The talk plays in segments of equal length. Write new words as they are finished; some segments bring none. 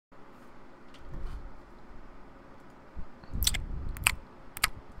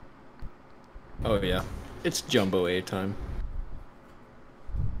Oh yeah, it's Jumbo A time.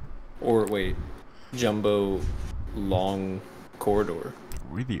 Or wait, Jumbo long corridor.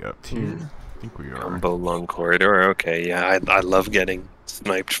 Are we the up tier? I think we are. Combo long corridor. Okay, yeah, I love getting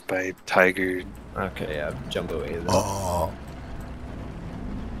sniped by Tiger. Okay, yeah, Jumbo A then. Oh.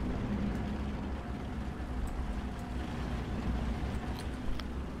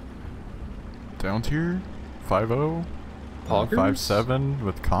 Down tier? 5-0? Poggers? 5-7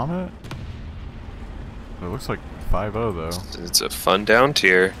 with Comet? It looks like 5-0 though. It's a fun down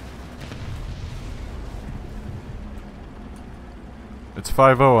tier. It's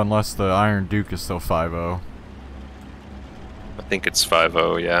 5-0 unless the Iron Duke is still 5-0. I think it's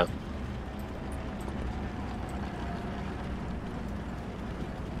 5-0, yeah.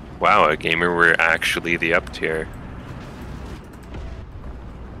 Wow, a gamer, we're actually the up tier.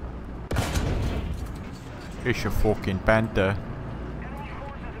 It's a fucking panther.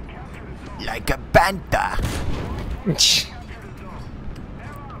 Like a panther! There's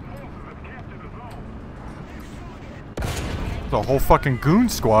a whole fucking goon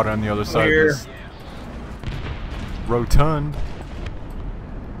squad on the other side of this rotund.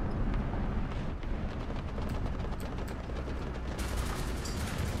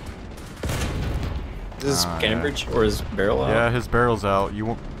 Is this Cambridge or his barrel out? Yeah, his barrel's out. You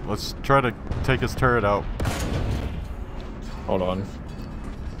won't. Let's try to take his turret out. Hold on.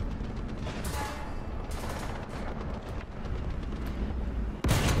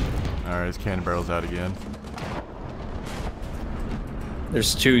 Alright, his cannon barrel's out again.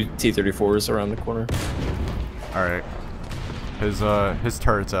 There's two T-34s around the corner. Alright. His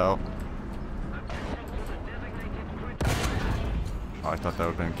turret's out. Oh, I thought that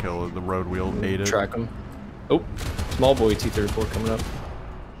would have been a kill. The road wheel ate it. Track him. Oh, small boy T-34 coming up.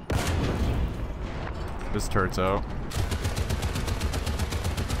 His turret's out.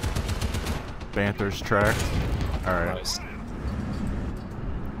 Panther's tracked. Alright. Nice.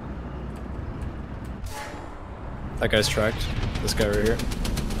 That guy's tracked. This guy right here.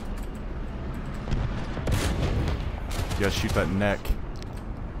 You gotta shoot that neck.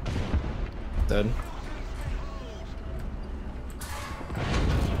 Dead.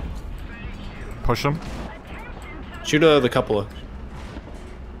 Push him. Shoot the couple.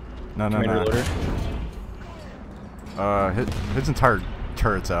 No. Loader. His entire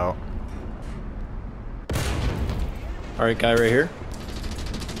turret's out. Alright, guy right here.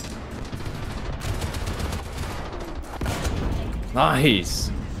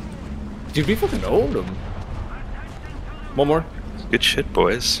 Nice! Dude, we fucking owned him. One more. Good shit,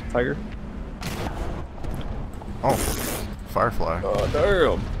 boys. Tiger. Oh, Firefly. Oh,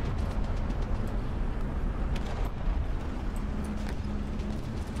 damn.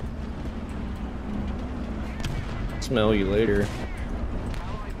 Smell you later.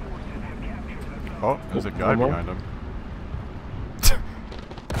 Oh, there's a guy behind him.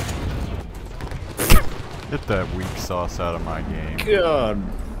 Get that weak sauce out of my game. God.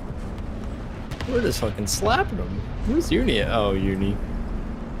 We're just fucking slapping him. Who's Uni? Oh, Uni.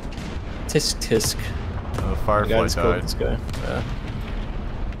 Tisk tisk. The Firefly died. This guy. Yeah.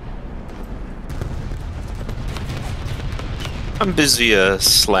 I'm busy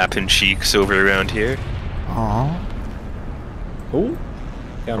slapping cheeks over around here. Aww. Who?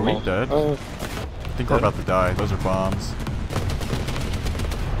 Got Are him we all. dead? Oh, I think we're about to die. Those are bombs.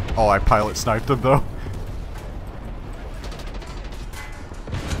 Oh, I pilot sniped them though.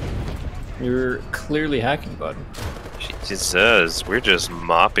 you're clearly hacking, bud. Jesus, we're just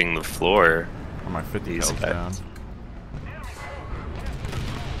mopping the floor. Oh, my 50 These health guys. down.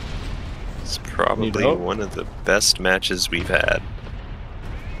 It's probably help? one of the best matches we've had.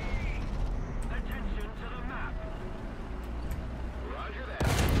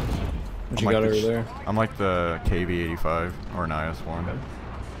 What you got over there? I'm like the KV-85 or an IS-1.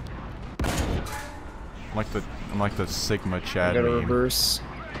 I'm like the Sigma I Chad got a meme. reverse.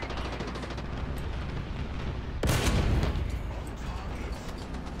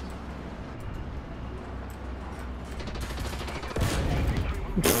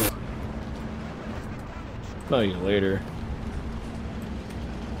 Smell you later.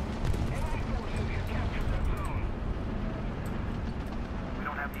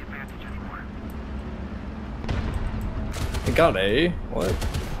 It got A? What?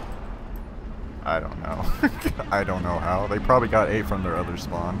 I don't know. I don't know how. They probably got A from their other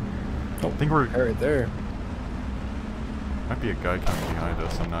spawn. Oh, I think we're... right there. Might be a guy coming behind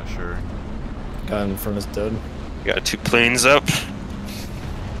us, I'm not sure. Guy in front is dead. Got 2 planes up.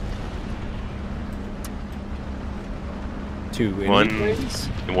 Two One- planes?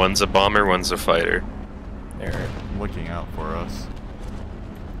 One's a bomber, one's a fighter. There. Looking out for us.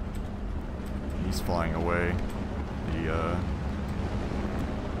 He's flying away.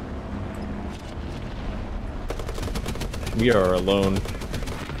 We are alone.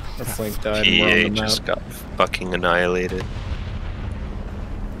 Our flank died and we're on PA the map. just got fucking annihilated.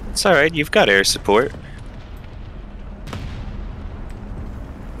 It's alright, you've got air support.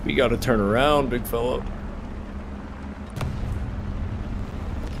 We gotta turn around, big fella.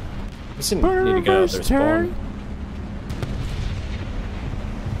 We just need to get out of their spawn.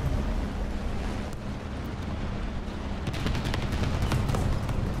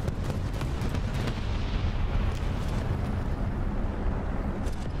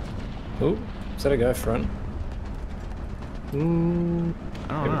 Oh, is that a guy front? I don't maybe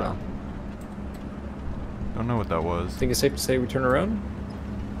know. not. Don't know what that was. Think it's safe to say we turn around?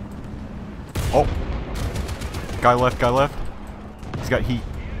 Oh! Guy left, guy left. He's got heat.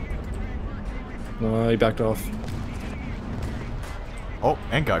 No, he backed off. Oh,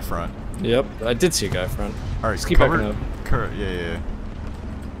 and guy front. Yep, I did see a guy front. Alright, Just keep backing up. Yeah.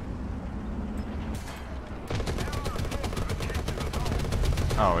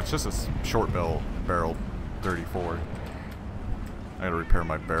 Oh, it's just a short barrel 34. I gotta repair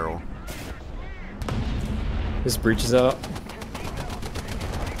my barrel. This breach is out.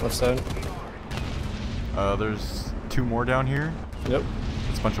 Left side. There's 2 more down here. Yep.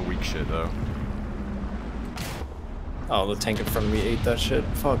 It's a bunch of weak shit though. Oh, the tank in front of me ate that shit.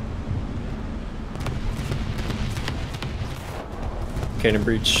 Fuck. Cannon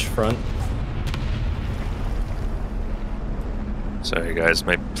breach front. Sorry guys,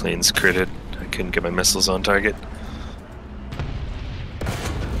 my plane's critted. I couldn't get my missiles on target.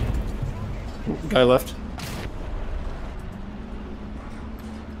 Guy left.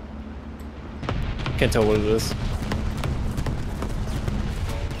 Can't tell what it is.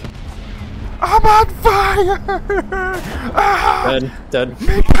 I'm on fire! Ah! Dead.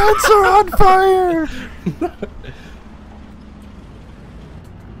 My pants are on fire!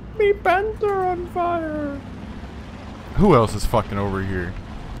 Me pants are on fire. Who else is fucking over here?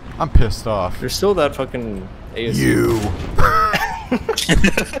 I'm pissed off. There's still that fucking ASU.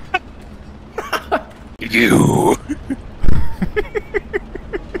 You!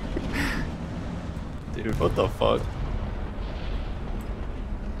 Dude, what the fuck?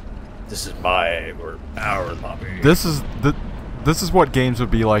 This is our lobby. This is what games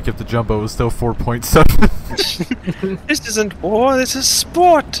would be like if the jumbo was still 4.7. This isn't war, this is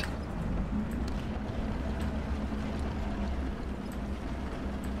sport!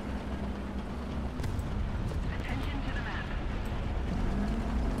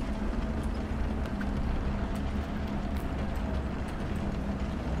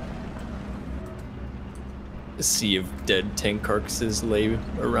 A sea of dead tank carcasses lay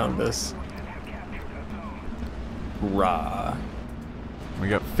around us. Rah. We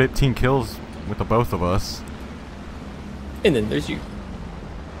got 15 kills with the both of us. And then there's you.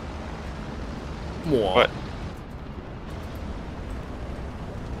 What?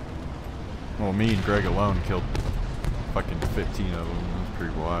 Well, me and Greg alone killed fucking 15 of them. That was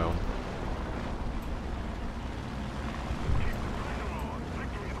pretty wild.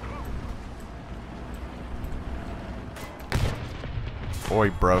 Boy,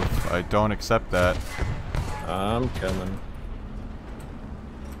 bro, I don't accept that. I'm coming.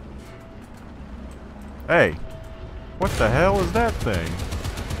 Hey, what the hell is that thing?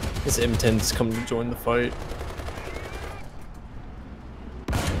 This M10's come to join the fight.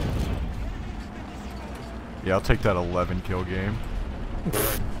 Yeah, I'll take that 11 kill game.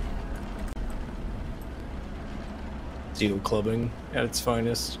 Zero clubbing at its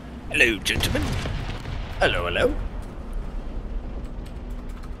finest. Hello, gentlemen. Hello, hello.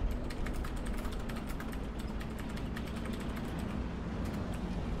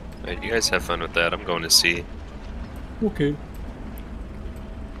 Alright, you guys have fun with that. I'm going to see. Okay.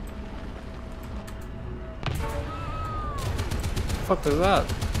 Fuck is that?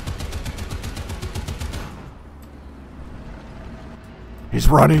 He's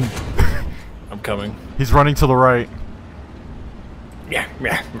running. I'm coming. He's running to the right. Yeah.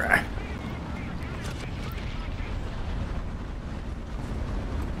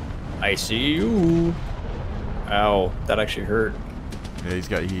 I see you. Ow, that actually hurt. Yeah, he's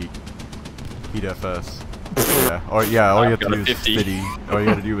got heat. Heat FS. Yeah. Oh yeah. All you have to do is 50. fiddy. All you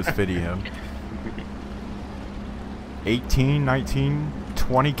got to do is fiddy him. 18, 19,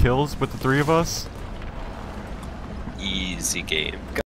 20 kills with the 3 of us. Easy game.